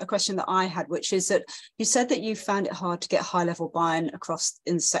into a question that I had, which is that you said that you found it hard to get high-level buy-in across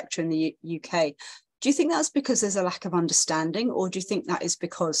in the sector in the UK. Do you think that's because there's a lack of understanding, or do you think that is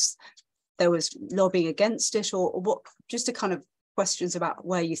because there was lobbying against it, or what? Just a kind of questions about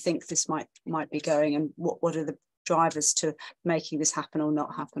where you think this might be going, and what are the drivers to making this happen or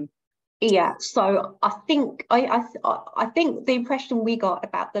not happen? Yeah, so I think the impression we got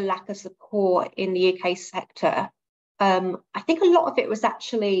about the lack of support in the UK sector, I think a lot of it was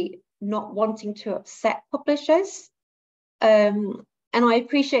actually not wanting to upset publishers. And I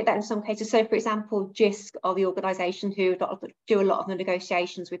appreciate that in some cases. So, for example, JISC are the organisation who do a lot of the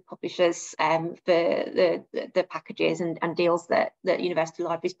negotiations with publishers for the packages and deals that university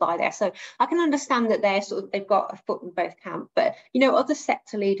libraries buy there. So I can understand that they've got a foot in both camps. But, you know, other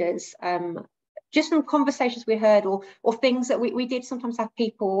sector leaders, just from conversations we heard or things that we did sometimes have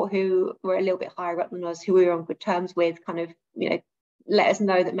people who were a little bit higher up than us, who we were on good terms with, kind of, you know, let us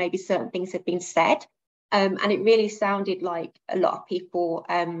know that maybe certain things had been said. And it really sounded like a lot of people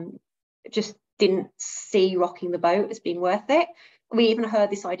just didn't see rocking the boat as being worth it. We even heard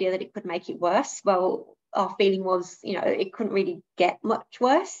this idea that it could make it worse. Well, our feeling was, you know, it couldn't really get much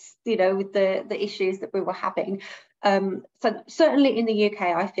worse, you know, with the issues that we were having. So certainly in the UK,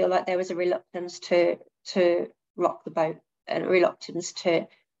 I feel like there was a reluctance to rock the boat, and a reluctance to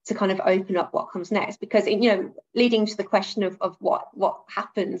kind of open up what comes next, because, you know, leading to the question of what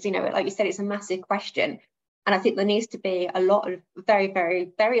happens, you know, like you said, it's a massive question, and I think there needs to be a lot of very,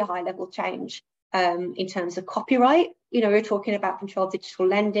 very, very high level change in terms of copyright. You know, we're talking about controlled digital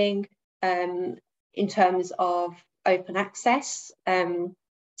lending, in terms of open access. You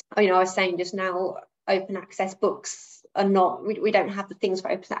know, I was saying just now, open access books are not, we don't have the things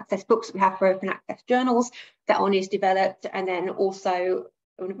for open access books we have for open access journals. That one is developed, and then also,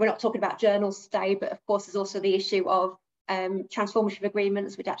 we're not talking about journals today, but of course there's also the issue of transformative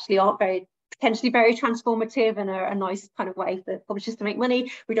agreements, which actually aren't potentially very transformative and are a nice kind of way for publishers to make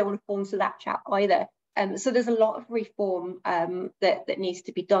money. We don't want to fall into that trap either. So there's a lot of reform that needs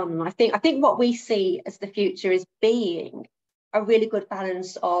to be done. And I think what we see as the future is being a really good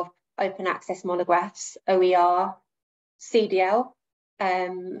balance of open access monographs, OER, CDL,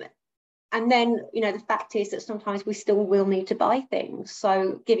 And then, you know, the fact is that sometimes we still will need to buy things.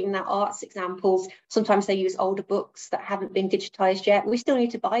 So giving that arts examples, sometimes they use older books that haven't been digitized yet. We still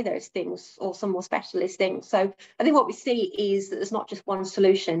need to buy those things, or some more specialist things. So I think what we see is that there's not just one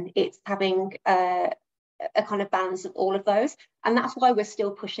solution. It's having a kind of balance of all of those. And that's why we're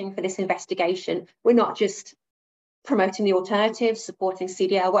still pushing for this investigation. We're not just promoting the alternatives, supporting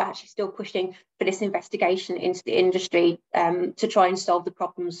CDL, we're actually still pushing for this investigation into the industry to try and solve the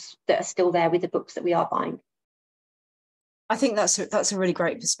problems that are still there with the books that we are buying. I think that's a really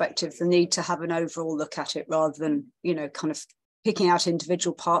great perspective, the need to have an overall look at it rather than, you know, kind of picking out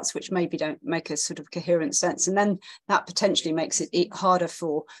individual parts which maybe don't make a sort of coherent sense. And then that potentially makes it harder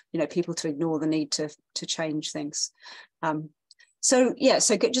for, you know, people to ignore the need to change things. So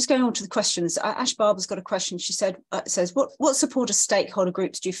just going on to the questions, Ash Barber's got a question. She says, what supporter stakeholder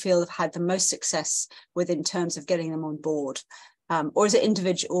groups do you feel have had the most success with in terms of getting them on board? Or is it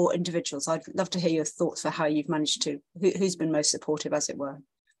individuals? I'd love to hear your thoughts for how you've managed to, who's been most supportive, as it were.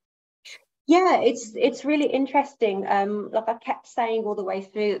 Yeah, it's really interesting. Like I kept saying all the way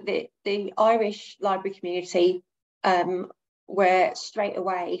through, the Irish library community where straight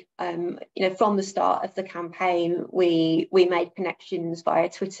away, you know, from the start of the campaign, we made connections via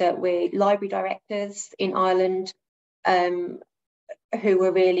Twitter with library directors in Ireland, who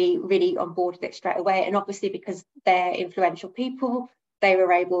were really, really on board with it straight away. And obviously, because they're influential people, they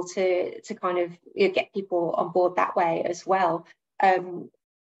were able to kind of, you know, get people on board that way as well.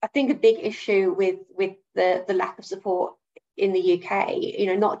 I think a big issue with the lack of support in the UK, you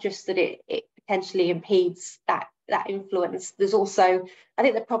know, not just that it potentially impedes that influence. There's also, I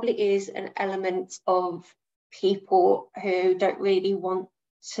think there probably is an element of people who don't really want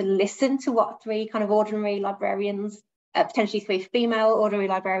to listen to what three kind of ordinary librarians, potentially three female ordinary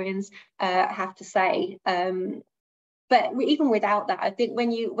librarians, have to say. But even without that, I think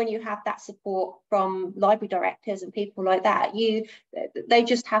when you have that support from library directors and people like that, they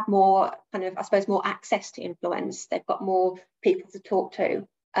just have more kind of, I suppose, more access to influence. They've got more people to talk to.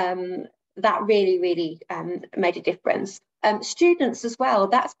 That really, really made a difference. Students as well,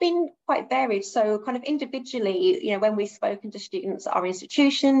 that's been quite varied. So kind of individually, you know, when we've spoken to students at our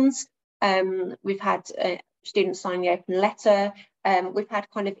institutions, we've had students sign the open letter. We've had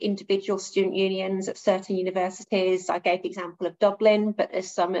kind of individual student unions at certain universities. I gave the example of Dublin, but there's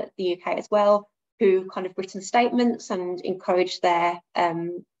some at the UK as well, who kind of written statements and encouraged their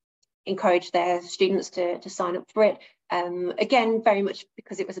students to sign up for it. Again, very much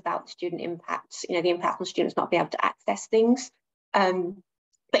because it was about the student impact, you know, the impact on students not being able to access things.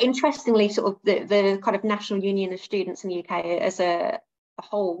 But interestingly, sort of the kind of National Union of Students in the UK as a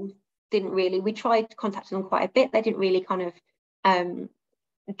whole didn't really, we tried contacting them quite a bit. They didn't really kind of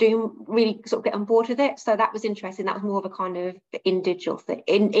sort of get on board with it. So that was interesting. That was more of a kind of individual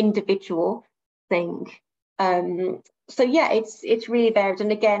thing. So yeah, it's really varied.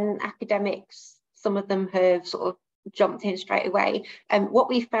 And again, academics, some of them have sort of jumped in straight away. And what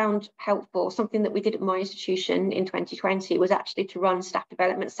we found helpful, something that we did at my institution in 2020, was actually to run staff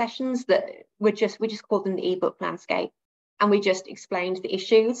development sessions that we just called them the ebook landscape. And we just explained the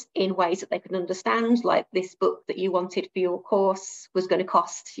issues in ways that they could understand, like this book that you wanted for your course was going to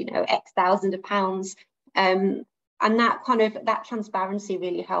cost, you know, X thousands of pounds. And that kind of, that transparency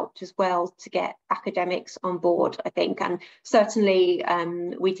really helped as well to get academics on board, I think. And certainly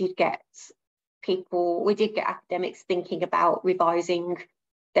we did get academics thinking about revising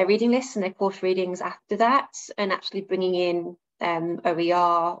their reading lists and their course readings after that, and actually bringing in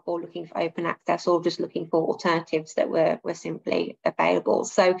OER or looking for open access or just looking for alternatives that were simply available.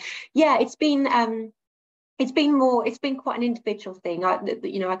 So yeah, it's been quite an individual thing. I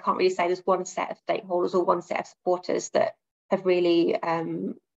can't really say there's one set of stakeholders or one set of supporters that have really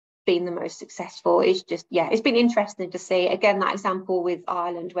been the most successful. It's just, yeah, it's been interesting to see, again, that example with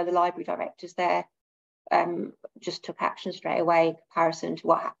Ireland, where the library directors there just took action straight away in comparison to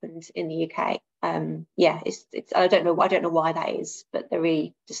what happened in the UK. Yeah, it's I don't know why that is, but there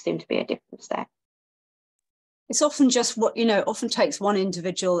really just seemed to be a difference there. It's often just what, you know, often takes one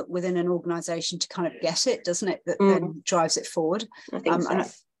individual within an organisation to kind of get it, doesn't it, that then drives it forward. I think so.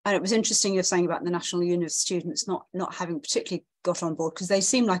 And it was interesting you're saying about the National Union of Students not having particularly got on board, because they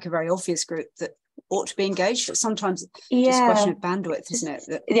seem like a very obvious group that ought to be engaged, but sometimes it's just a question of bandwidth, isn't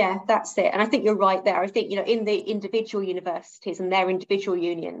it? Yeah, that's it. And I think you're right there. I think, you know, in the individual universities and their individual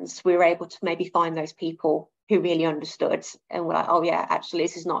unions, we were able to maybe find those people who really understood and were like, oh yeah, actually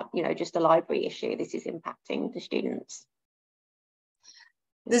this is not, you know, just a library issue, this is impacting the students.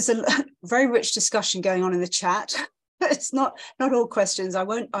 There's a very rich discussion going on in the chat. It's not all questions. I'll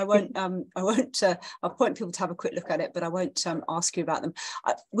point people to have a quick look at it, but I won't ask you about them.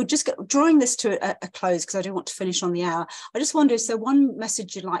 We're just drawing this to a close because I do want to finish on the hour. I just wonder, is there one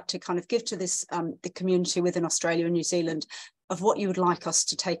message you'd like to kind of give to this the community within Australia and New Zealand of what you would like us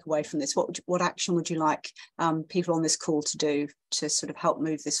to take away from this? What action would you like people on this call to do to sort of help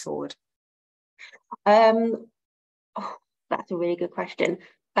move this forward? Oh, that's a really good question.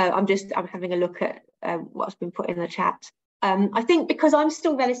 I'm having a look at what's been put in the chat. I think because I'm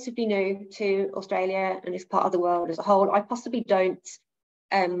still relatively new to Australia and this part of the world as a whole, I possibly don't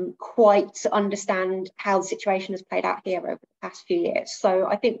quite understand how the situation has played out here over the past few years. So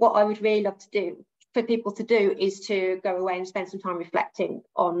I think what I would really love to do for people to do is to go away and spend some time reflecting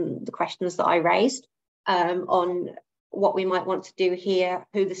on the questions that I raised, on what we might want to do here,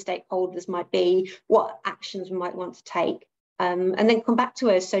 who the stakeholders might be, what actions we might want to take. And then come back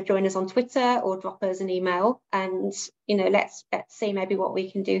to us. So join us on Twitter or drop us an email, and let's see maybe what we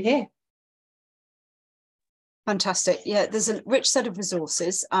can do here. Fantastic. Yeah, there's a rich set of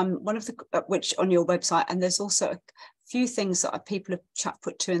resources, one of the which on your website, and there's also a few things that people have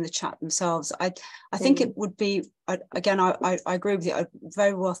put to in the chat themselves. I think it would be, again, I agree with you,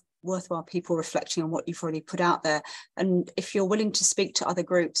 very worthwhile people reflecting on what you've already put out there. And if you're willing to speak to other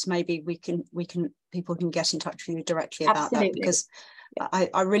groups, maybe people can get in touch with you directly about that, because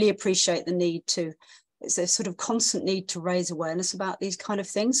I really appreciate the need to, it's a sort of constant need to raise awareness about these kind of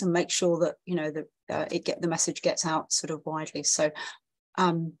things and make sure that the message gets out sort of widely. So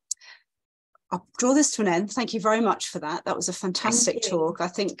I'll draw this to an end. Thank you very much for that. That was a fantastic talk. I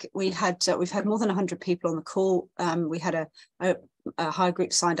think we've had more than 100 people on the call. We had a high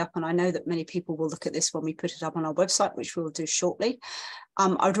group signed up, and I know that many people will look at this when we put it up on our website, which we'll do shortly.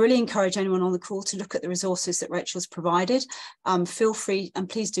 I would really encourage anyone on the call to look at the resources that Rachel's provided. Feel free, and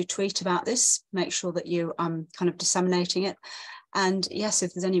please do tweet about this. Make sure that you kind of disseminating it. And yes,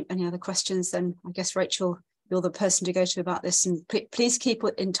 if there's any other questions, then I guess Rachel, you're the person to go to about this, and please keep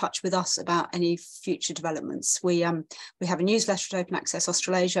in touch with us about any future developments. We have a newsletter at Open Access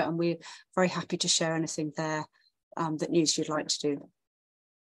Australasia, and we're very happy to share anything there that news you'd like to do.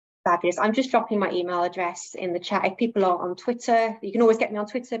 Fabulous. I'm just dropping my email address in the chat. If people are on Twitter, you can always get me on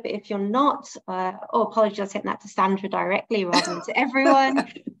Twitter, but if you're not, apologies, I sent that to Sandra directly rather than to everyone.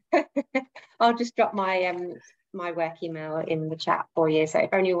 I'll just drop my my work email in the chat for you. So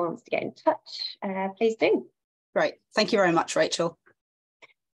if anyone wants to get in touch, please do. Great. Thank you very much, Rachel.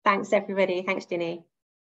 Thanks, everybody. Thanks, Ginny.